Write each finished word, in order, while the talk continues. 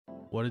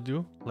What to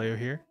do? Leo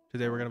here.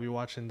 Today we're gonna be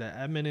watching the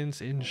Eminence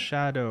in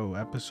Shadow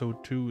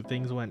episode 2.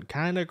 Things went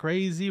kind of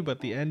crazy, but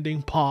the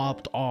ending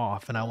popped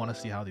off, and I want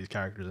to see how these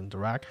characters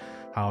interact,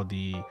 how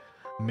the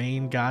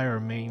main guy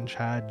or main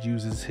Chad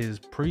uses his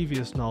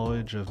previous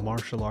knowledge of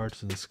martial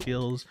arts and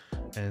skills,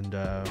 and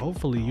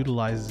hopefully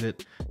utilizes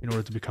it in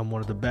order to become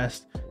one of the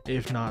best,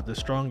 if not the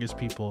strongest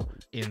people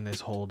in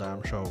this whole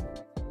damn show.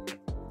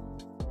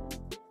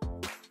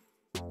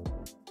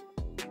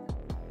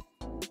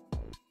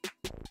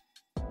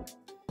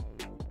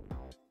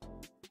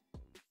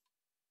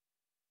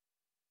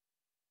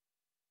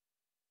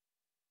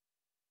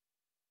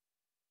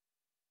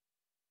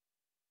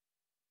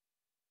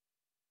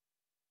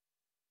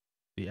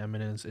 The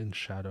Eminence in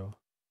Shadow.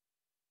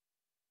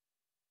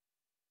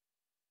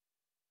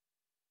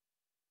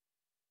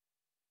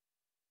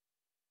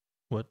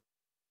 What?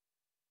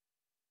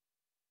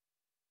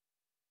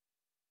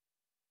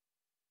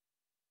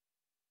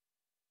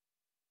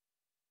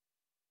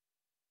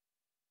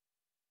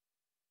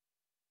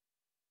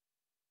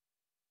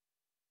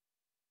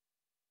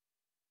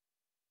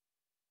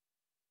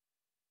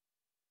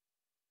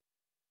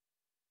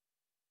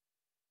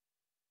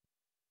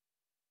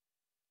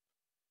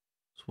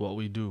 It's what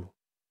we do.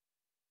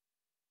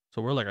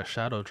 So we're like a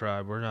shadow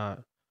tribe. We're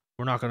not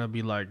gonna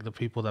be like the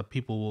people that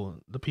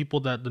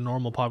the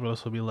normal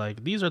populace will be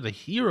like, these are the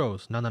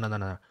heroes. No, no, no, no,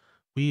 no.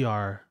 We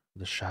are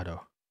the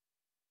shadow.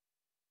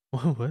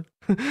 What?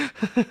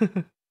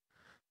 Listen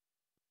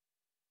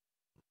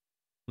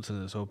to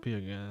this OP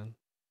again.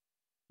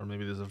 Or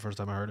maybe this is the first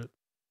time I heard it.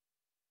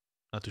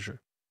 Not too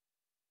sure.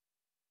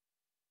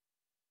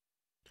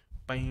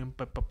 Bam,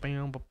 bam,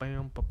 bam, bam,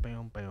 bam,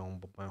 bam,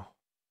 bam, bam.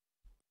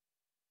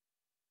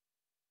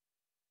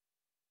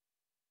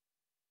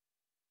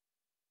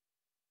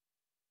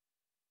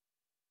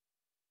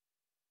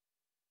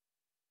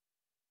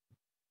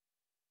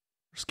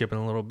 Skipping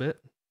a little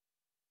bit.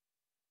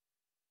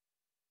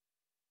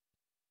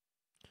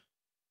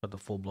 Got the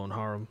full-blown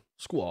harem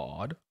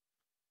squad.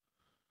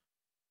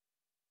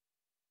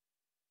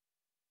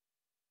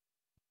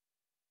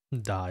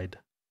 Died.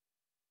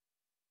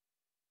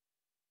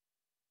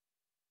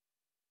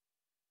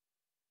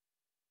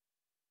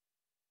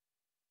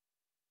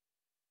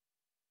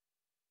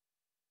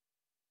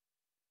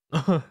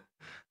 And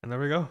there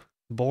we go.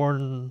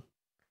 Born.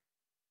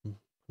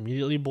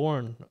 Immediately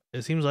born.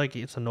 It seems like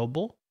it's a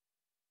noble.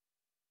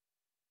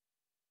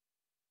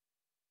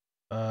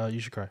 You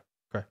should cry.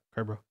 Cry,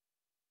 bro.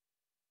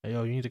 Hey,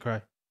 yo, you need to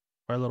cry.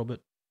 Cry a little bit.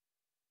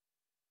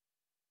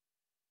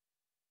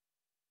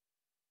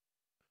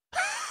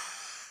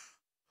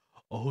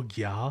 Oh,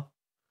 yeah?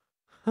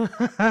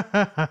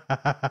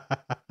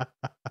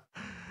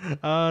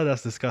 Oh,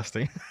 that's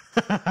disgusting.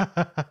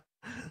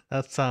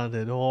 That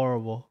sounded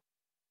horrible.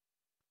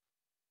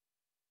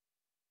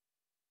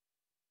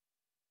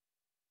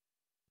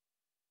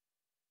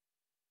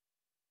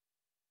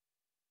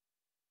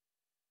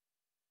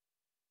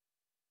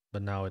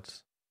 But now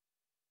it's...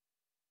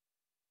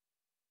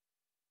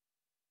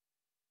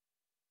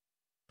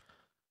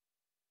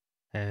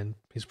 And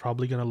he's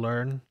probably gonna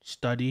learn,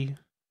 study,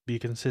 be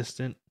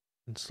consistent,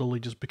 and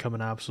slowly just become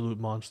an absolute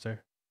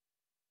monster.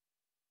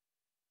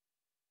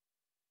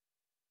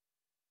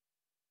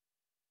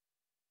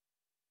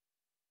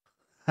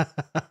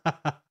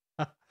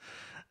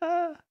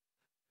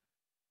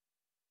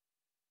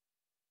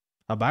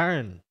 A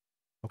baron.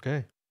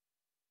 Okay.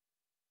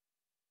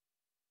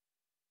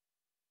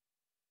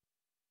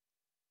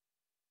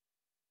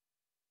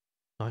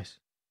 Nice.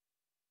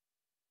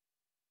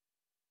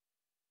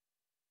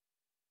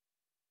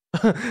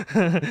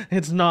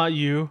 It's not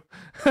you.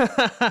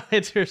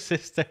 It's your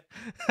sister.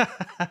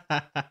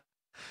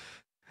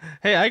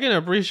 Hey, I can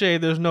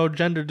appreciate there's no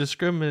gender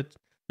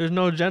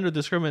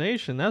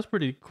discrimination. That's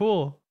pretty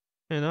cool,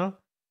 you know?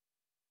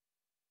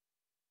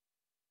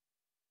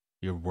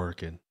 You're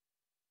working.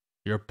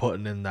 You're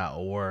putting in that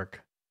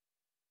work.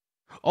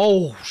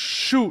 Oh,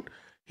 shoot.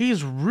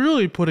 He's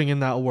really putting in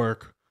that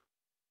work.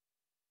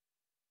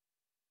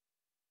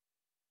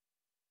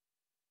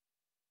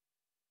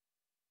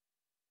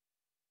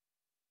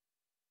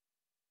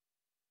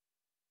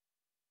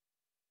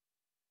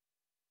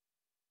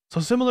 So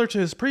similar to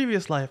his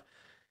previous life,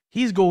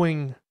 he's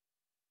taking,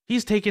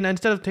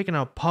 instead of taking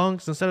out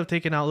punks, instead of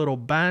taking out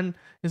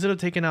instead of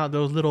taking out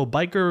those little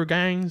biker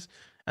gangs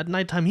at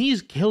nighttime,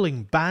 he's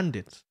killing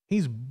bandits.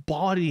 He's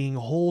bodying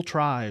whole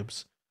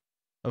tribes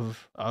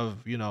of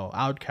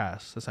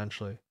outcasts,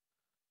 essentially.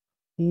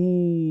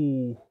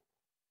 Ooh.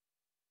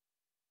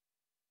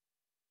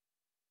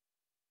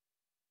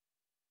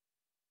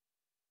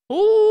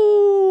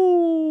 Ooh.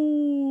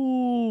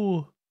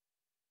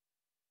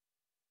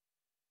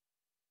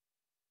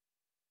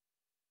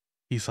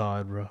 He saw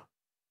it, bro.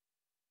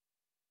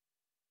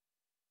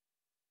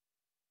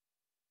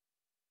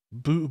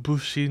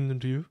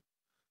 Bushin-ryu?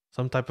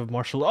 Some type of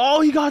martial...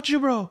 Oh, he got you,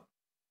 bro!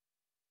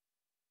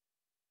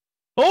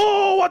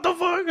 Oh, what the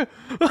fuck?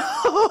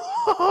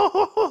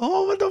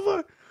 Oh, what the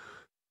fuck?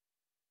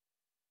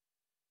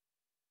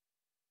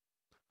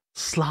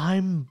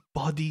 Slime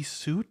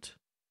bodysuit?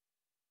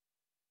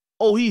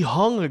 Oh, he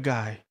hung a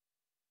guy.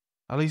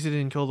 At least he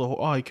didn't kill the horse.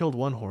 Oh, he killed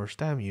one horse.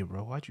 Damn you,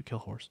 bro. Why'd you kill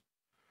horse?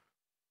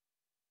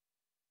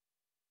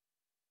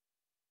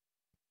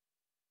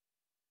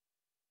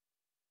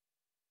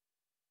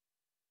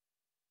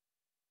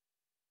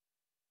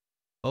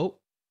 Oh,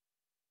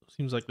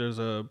 seems like there's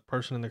a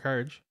person in the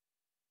carriage.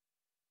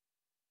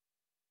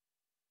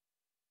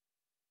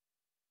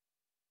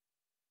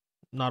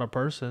 Not a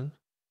person.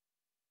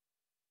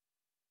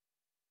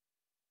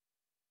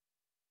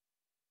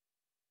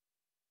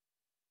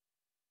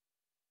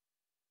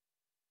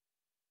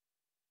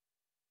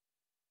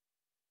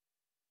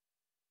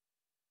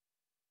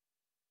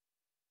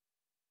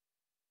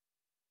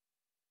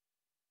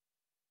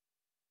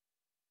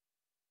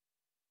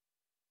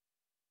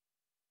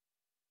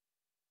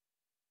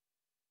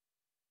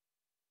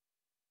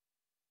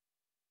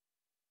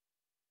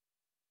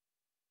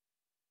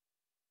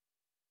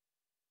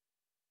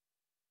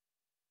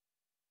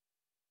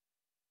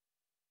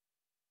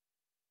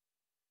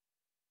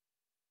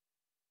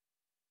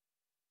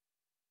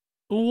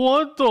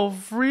 What the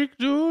freak,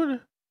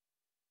 dude?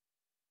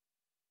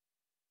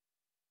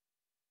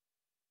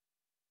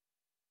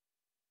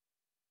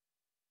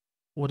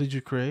 What did you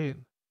create?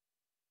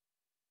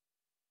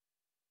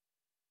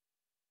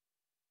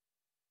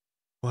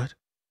 What?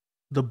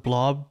 The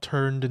blob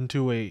turned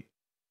into a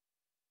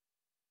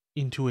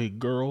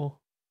girl?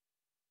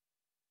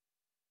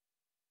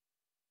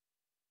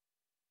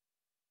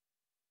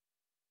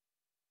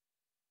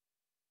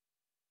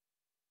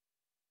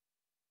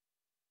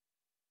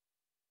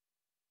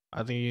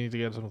 I think you need to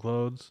get some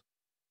clothes.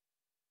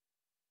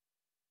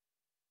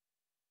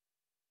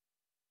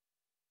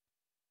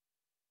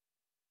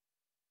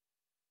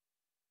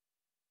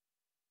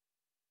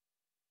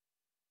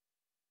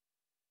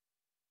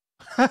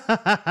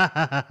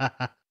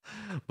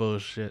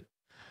 Bullshit.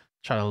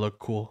 Trying to look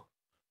cool.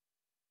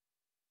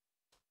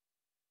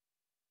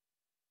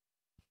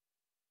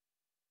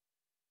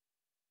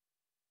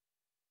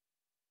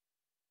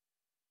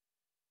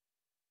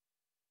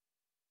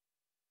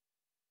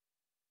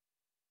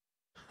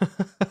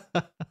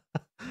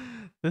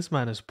 This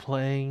man is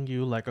playing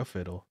you like a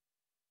fiddle.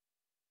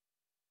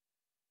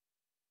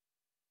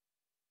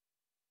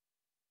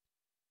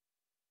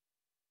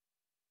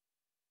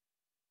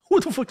 Who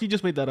the fuck? You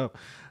just made that up.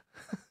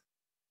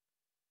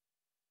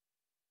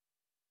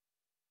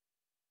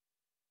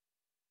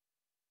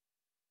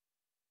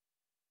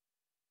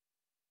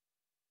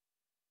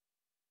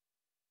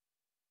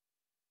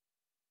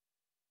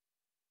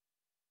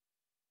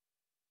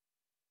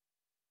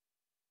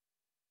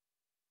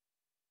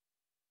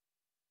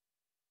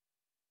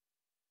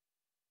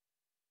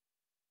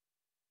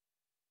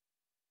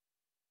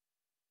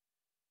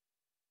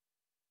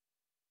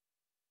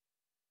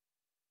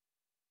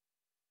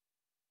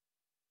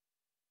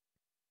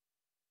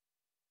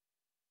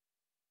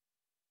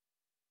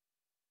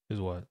 Is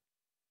what?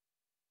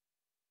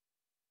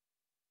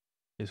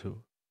 Is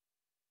who?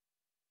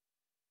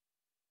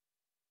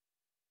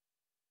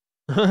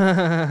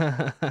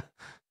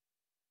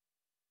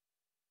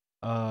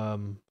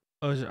 um,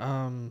 it's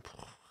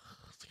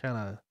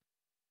kind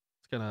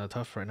of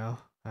tough right now.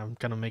 I'm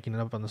kind of making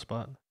it up on the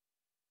spot.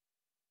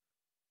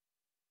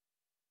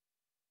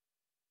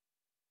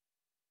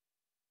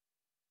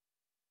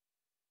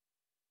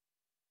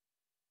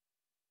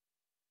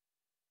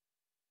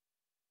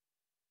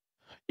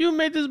 You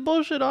made this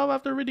bullshit up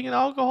after reading an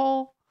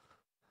alcohol.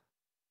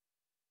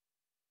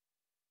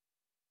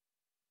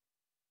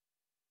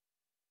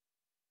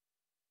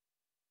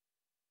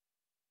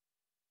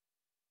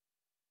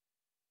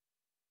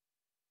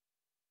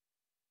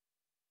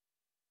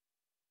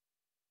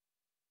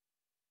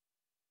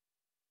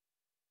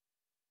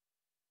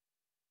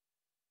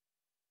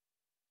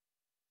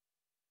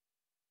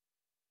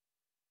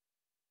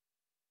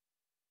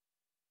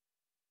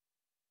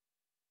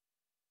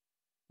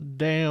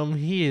 Damn,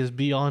 he is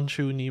beyond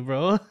Chuni,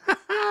 bro.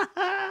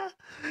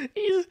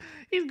 he's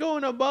he's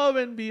going above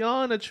and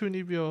beyond a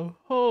CHUUNIBYOU.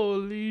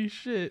 Holy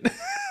shit.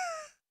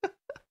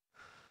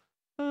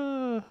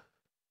 Uh,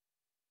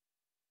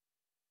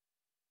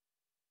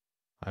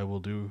 I will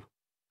do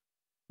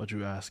what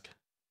you ask.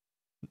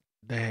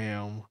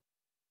 Damn.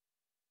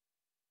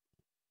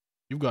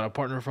 You've got a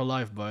partner for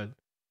life, bud.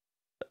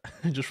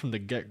 Just from the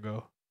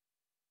get-go.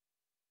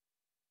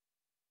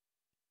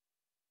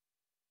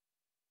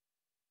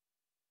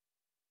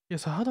 Yeah,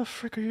 so how the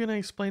frick are you gonna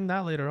explain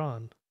that later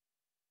on?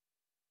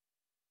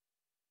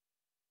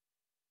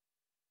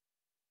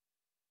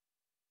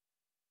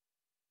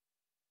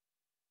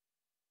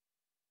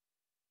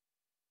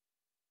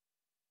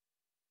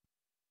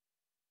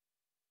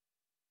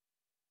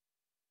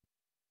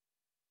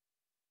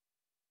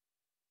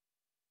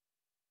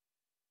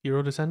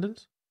 Hero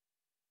descendants?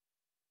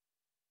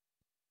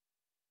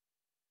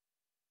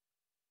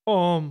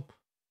 Um.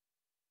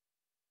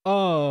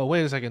 Oh,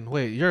 wait a second.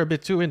 Wait, you're a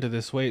bit too into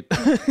this. Wait.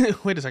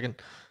 Wait a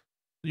second.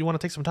 You want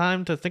to take some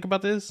time to think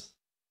about this?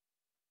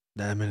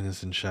 The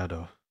Eminence in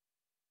shadow.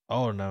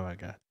 Oh no, I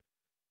got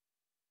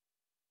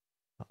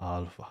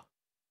Alpha.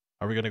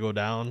 Are we gonna go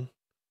down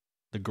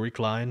the Greek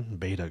line?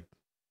 Beta.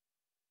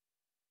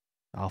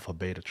 Alpha,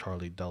 beta,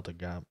 Charlie, Delta,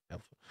 Gamma,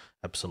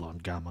 Epsilon,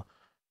 Gamma.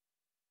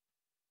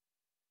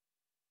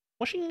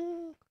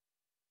 Washing.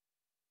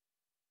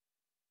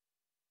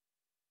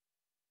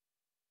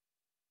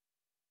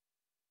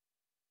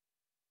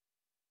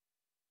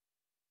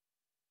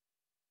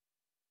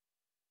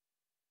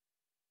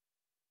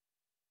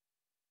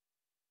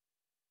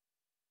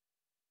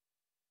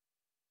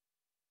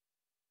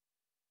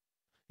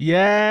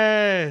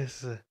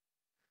 Yes.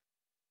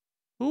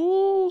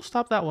 Ooh,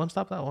 stop that one.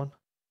 Stop that one.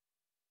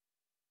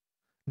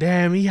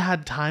 Damn, he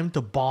had time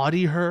to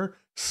body her,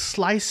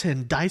 slice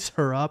and dice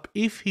her up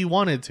if he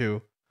wanted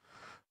to.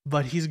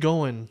 But he's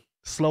going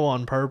slow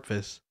on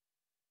purpose.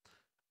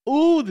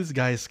 Ooh, this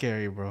guy is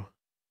scary, bro.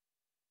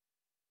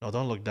 No,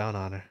 don't look down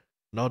on her.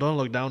 No, don't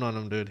look down on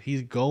him, dude.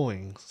 He's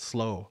going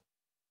slow.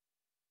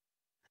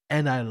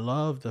 And I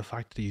love the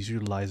fact that he's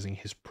utilizing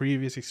his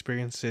previous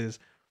experiences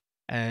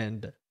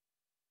and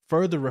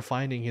further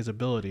refining his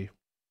ability.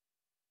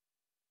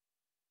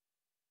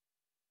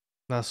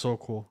 That's so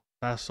cool.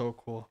 That's so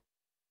cool.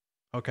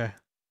 Okay.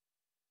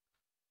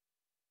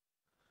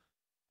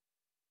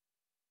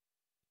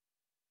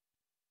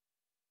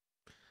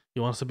 He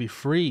wants to be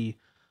free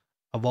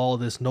of all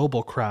this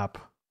noble crap.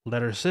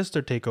 Let her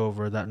sister take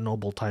over that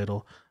noble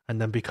title and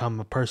then become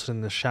a person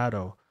in the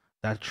shadow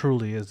that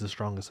truly is the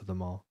strongest of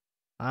them all.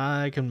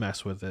 I can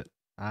mess with it.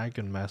 I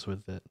can mess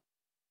with it.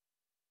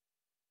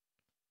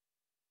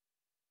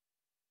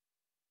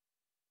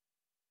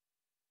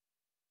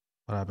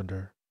 What happened to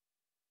her?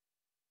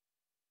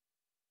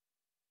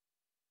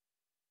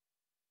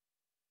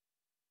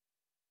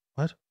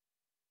 What?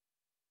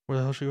 Where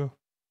the hell she go?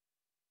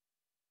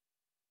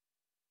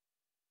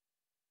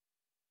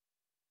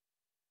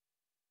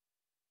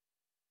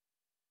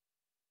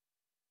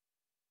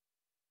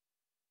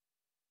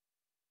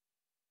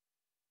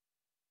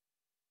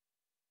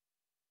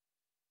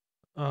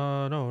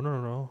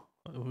 No.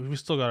 We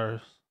still got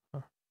our.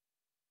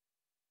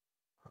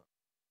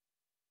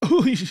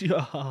 Oh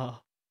yeah.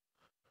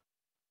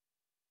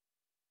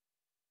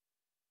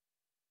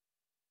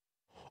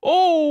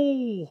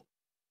 Oh.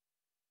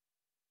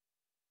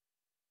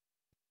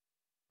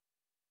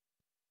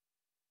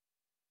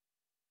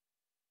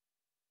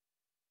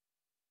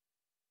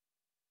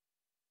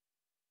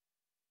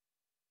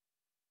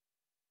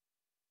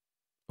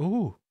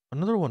 Ooh,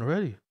 another one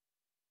already.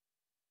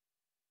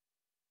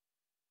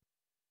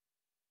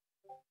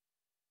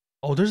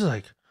 Oh, there's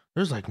like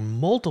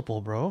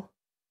multiple, bro.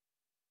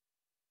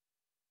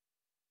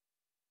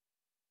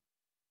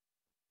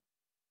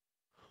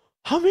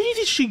 How many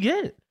did she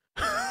get?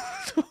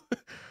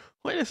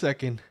 Wait a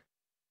second.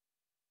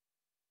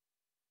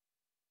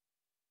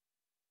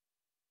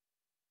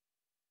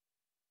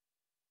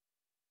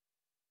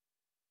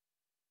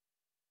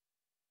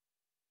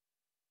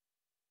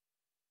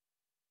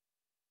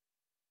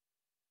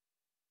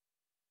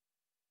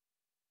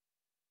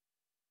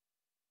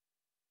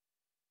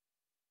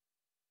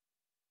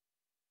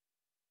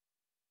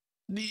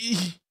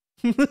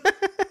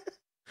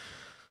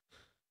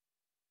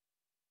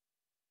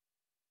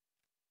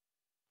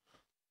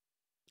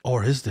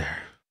 Or is there?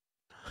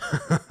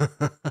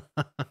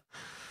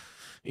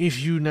 If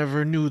you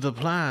never knew the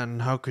plan,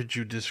 how could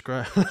you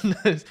describe?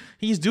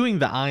 He's doing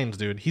the Eins,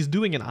 dude. He's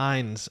doing an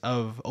Eins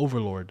of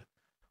Overlord,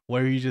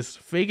 where you just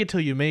fake it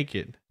till you make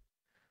it.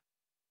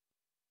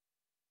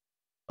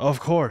 Of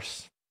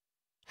course.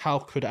 How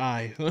could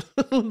I? What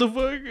the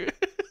fuck?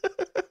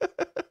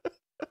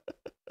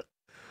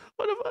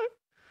 What the fuck?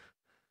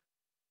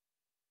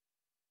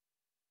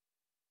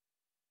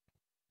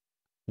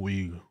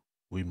 We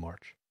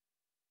march.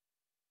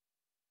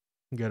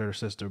 Get her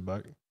sister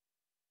back.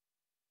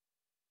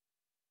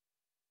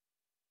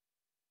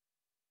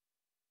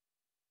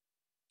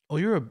 Oh,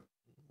 you're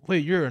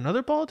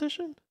another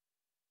politician?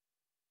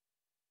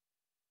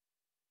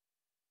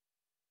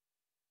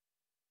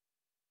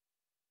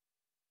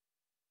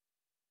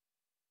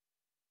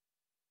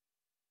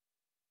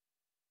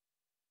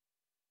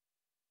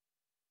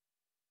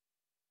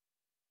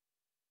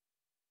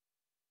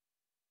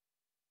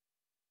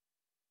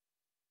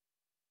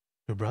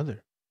 Your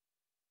brother.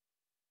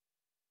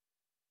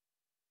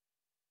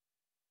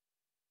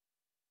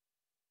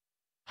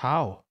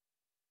 How?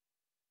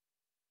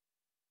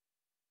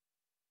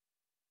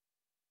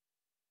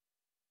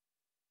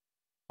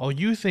 Oh,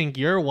 you think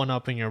you're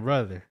one-upping your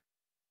brother.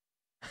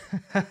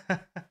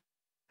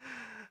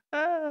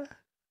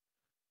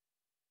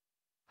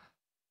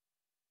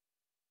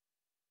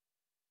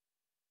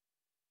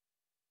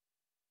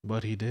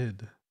 But he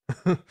did.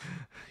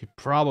 He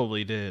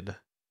probably did.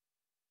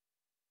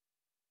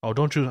 Oh,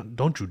 don't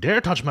you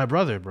dare touch my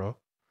brother, bro.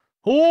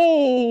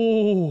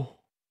 Oh.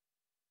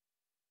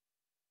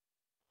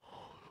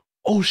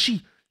 Oh,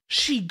 she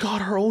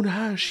got her own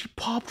hand. She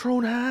popped her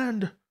own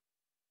hand.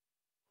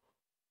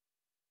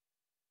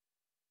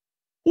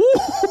 Ooh.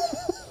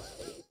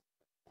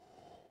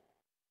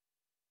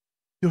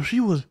 Yo,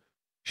 she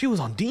was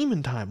on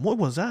demon time. What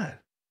was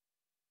that?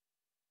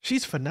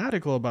 She's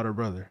fanatical about her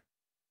brother.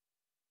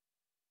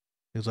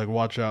 He's like,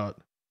 watch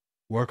out.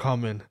 We're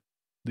coming.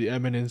 The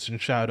Eminence in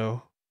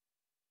shadow.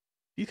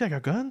 These guys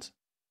got guns?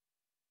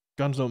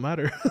 Guns don't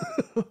matter.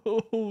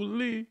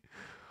 Holy.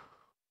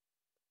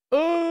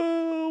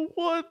 Oh,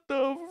 what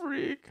the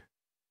freak?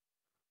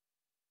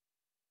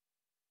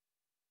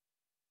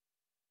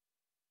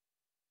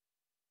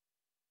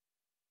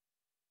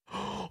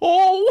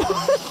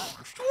 Oh!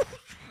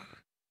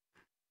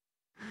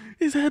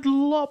 His head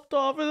lopped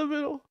off in the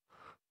middle.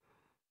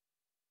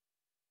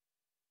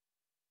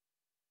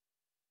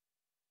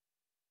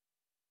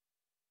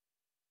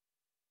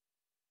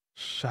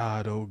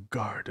 Shadow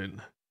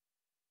Garden.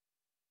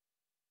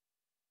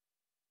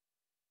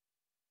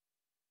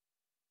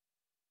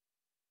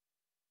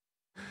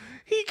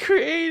 He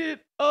created,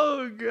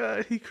 oh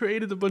god, he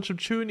created a bunch of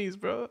chunies,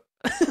 bro.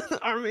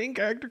 Our main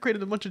character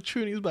created a bunch of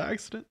chunies by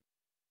accident.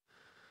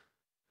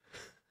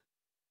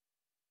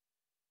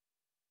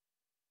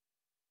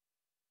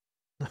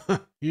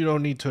 You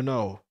don't need to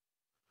know.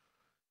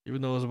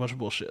 Even though it was a bunch of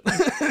bullshit.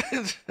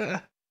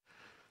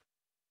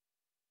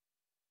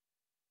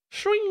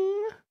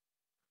 Shwing!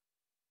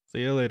 See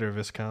you later,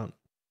 Viscount.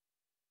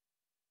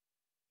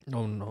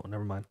 Oh no,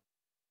 never mind.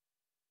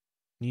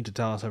 You need to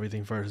tell us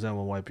everything first, then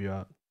we'll wipe you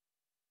out.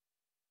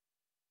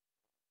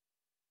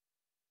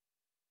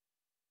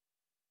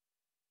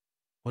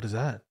 What is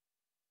that?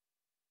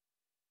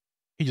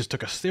 He just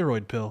took a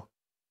steroid pill.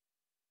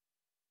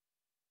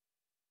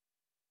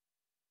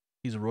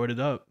 He's roided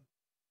up.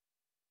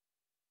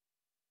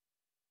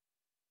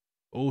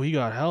 Oh, he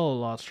got hell a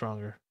lot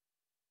stronger.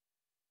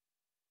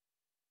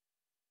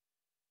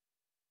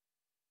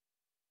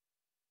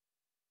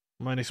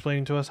 Mind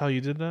explaining to us how you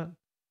did that?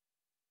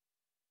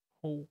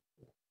 Oh.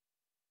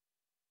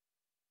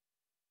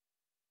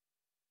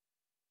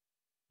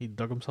 He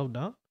dug himself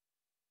down?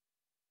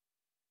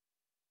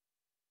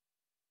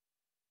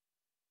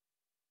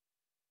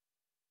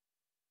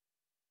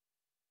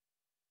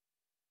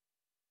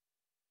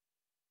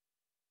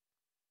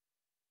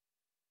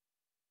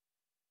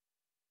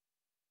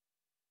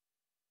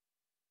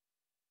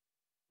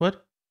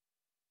 What?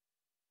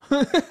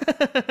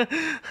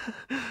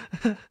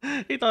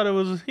 He thought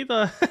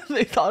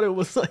they thought it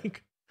was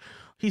like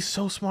he's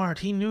so smart,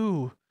 he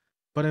knew.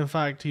 But in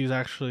fact he's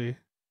actually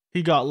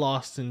he got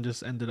lost and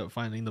just ended up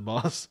finding the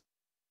boss.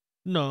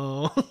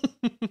 No.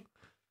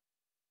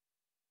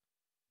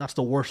 That's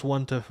the worst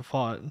one to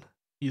fought.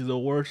 He's the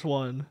worst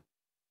one.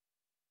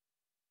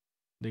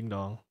 Ding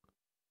dong.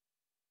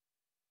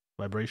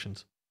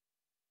 Vibrations.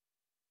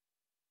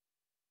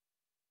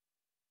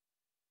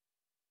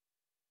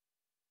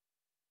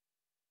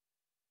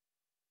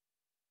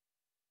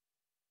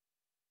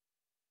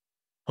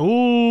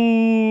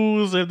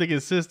 Ooh, same thing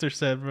his sister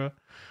said, bro.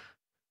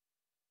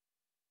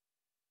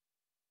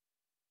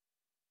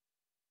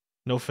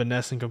 No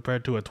finessing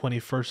compared to a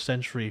 21st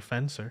century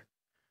fencer.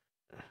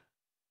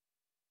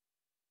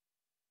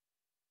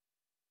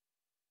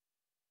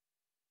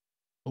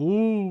 Ooh,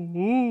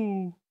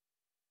 ooh.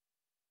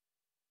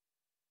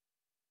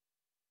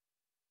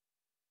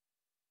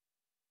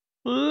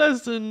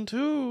 Lesson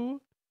 2.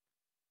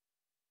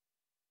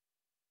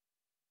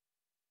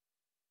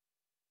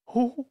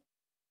 Ooh.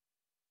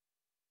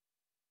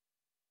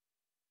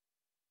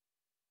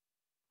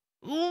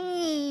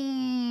 Mm.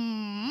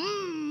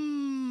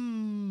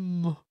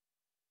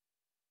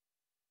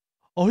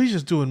 Oh, he's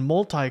just doing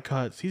multi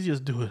cuts. He's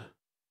just doing.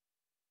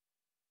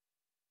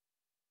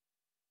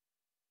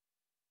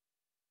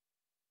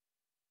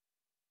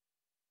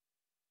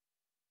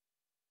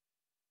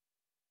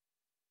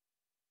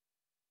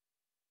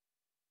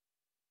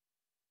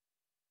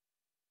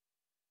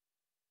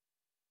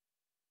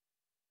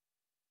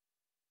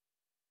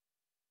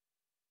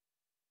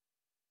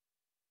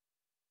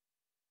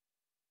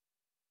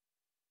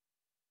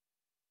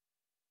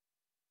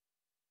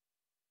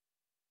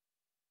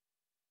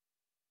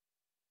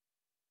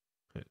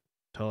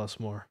 Tell us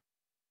more.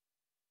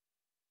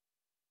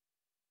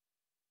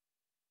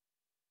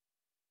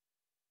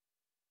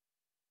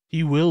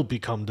 He will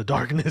become the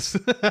darkness.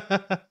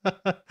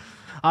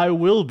 I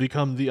will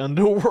become the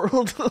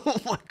underworld.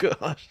 Oh my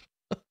gosh.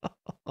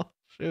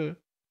 Shoot.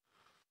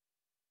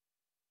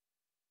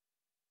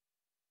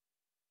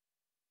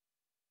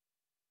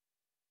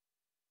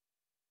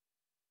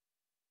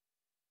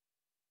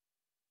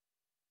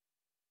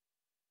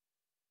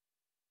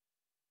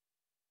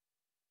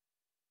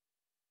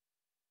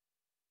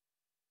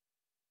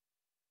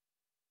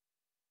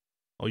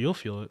 Oh, you'll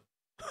feel it.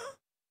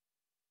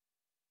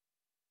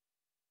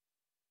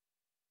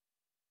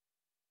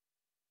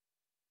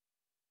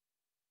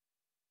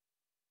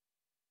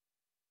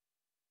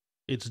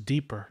 It's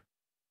deeper.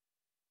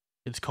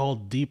 It's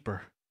called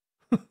deeper.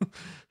 It's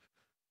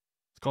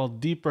called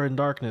deeper in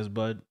darkness,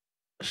 but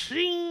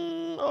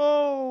shing!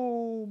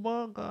 Oh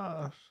my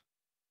gosh.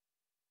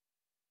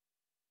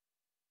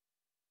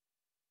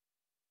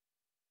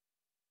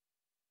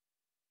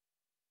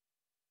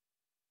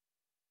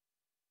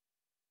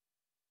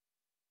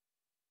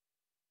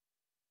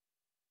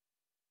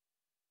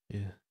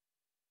 Yeah.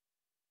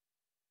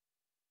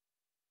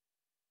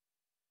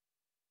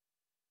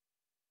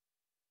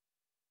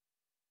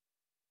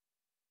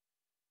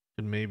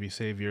 could maybe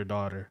save your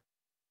daughter.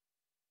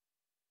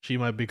 She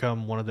might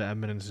become one of the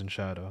Eminence in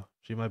Shadow.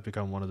 She might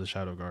become one of the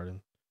Shadow Garden.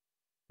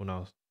 Who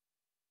knows?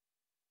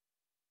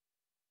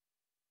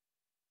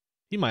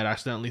 He might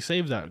accidentally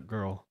save that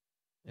girl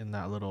in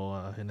that little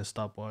in his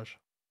stopwatch.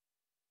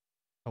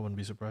 I wouldn't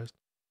be surprised.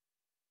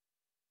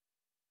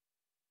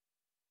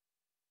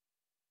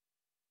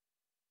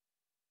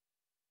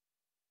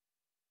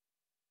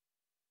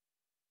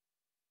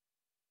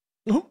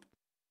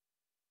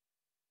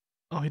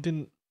 Oh, he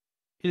didn't.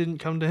 He didn't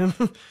come to him.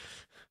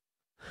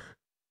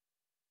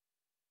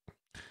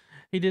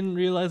 He didn't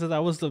realize that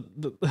that was the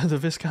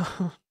Viscount.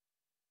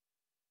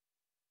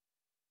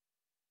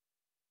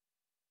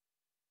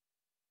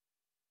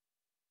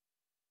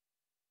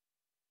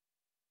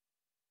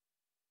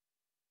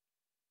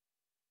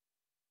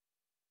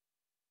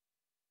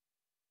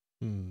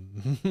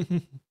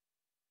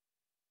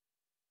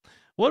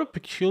 What a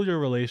peculiar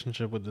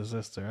relationship with the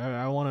sister.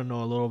 I want to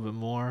know a little bit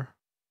more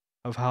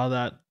of how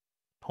that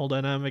whole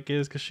dynamic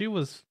is, because she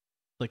was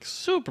like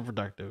super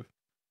productive,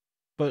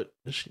 but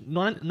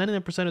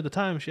 99% of the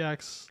time she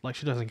acts like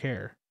she doesn't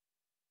care.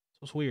 So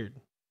it's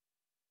weird.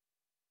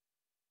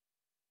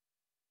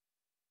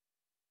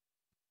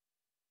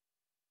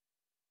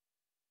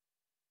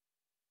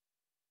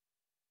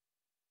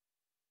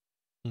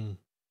 Hmm.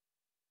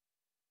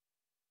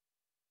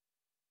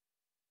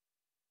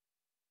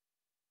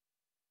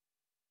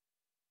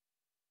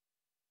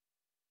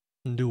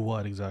 Do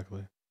what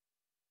exactly?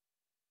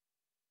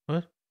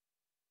 What?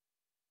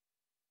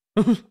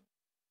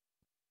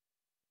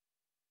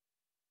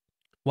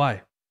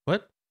 Why?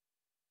 What?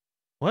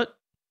 What?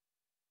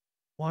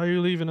 Why are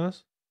you leaving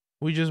us?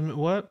 We just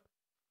what?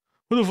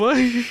 What the fuck?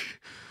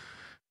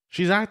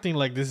 She's acting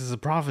like this is a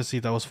prophecy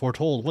that was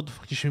foretold. What the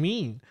fuck does she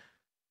mean?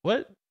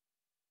 What?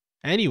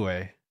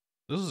 Anyway,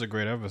 this is a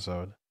great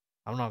episode.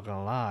 I'm not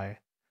gonna lie.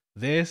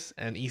 This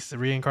and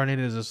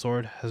Reincarnated as a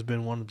Sword has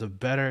been one of the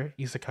better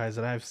isekais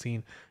that I've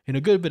seen in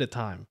a good bit of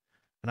time.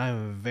 And I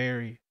am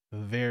very,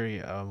 very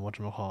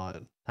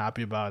whatchamacallit,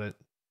 happy about it.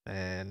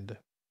 And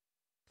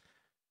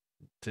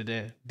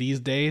today, these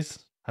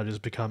days, have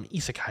just become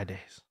isekai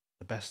days.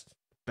 The best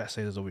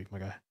days of the week, my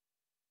guy.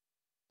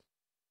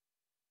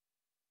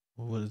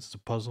 What is the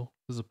puzzle?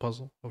 This is a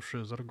puzzle. Oh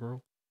shit, is that a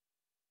girl?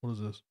 What is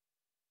this?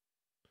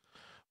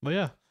 But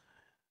yeah,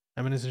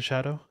 Eminence in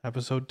Shadow,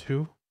 episode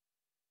 2.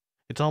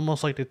 It's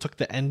almost like they took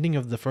the ending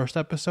of the first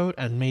episode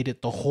and made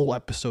it the whole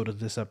episode of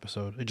this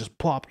episode. It just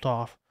plopped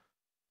off.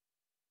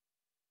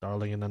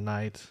 Darling in the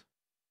Night.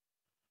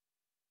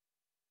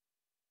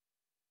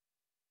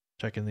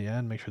 Check in the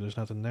end, make sure there's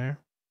nothing there.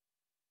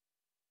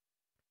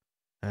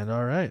 And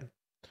alright.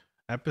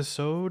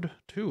 Episode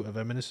 2 of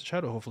Eminence in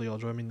Shadow. Hopefully you'll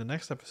join me in the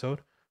next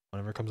episode,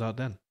 whenever it comes out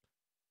then.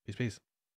 Peace, peace.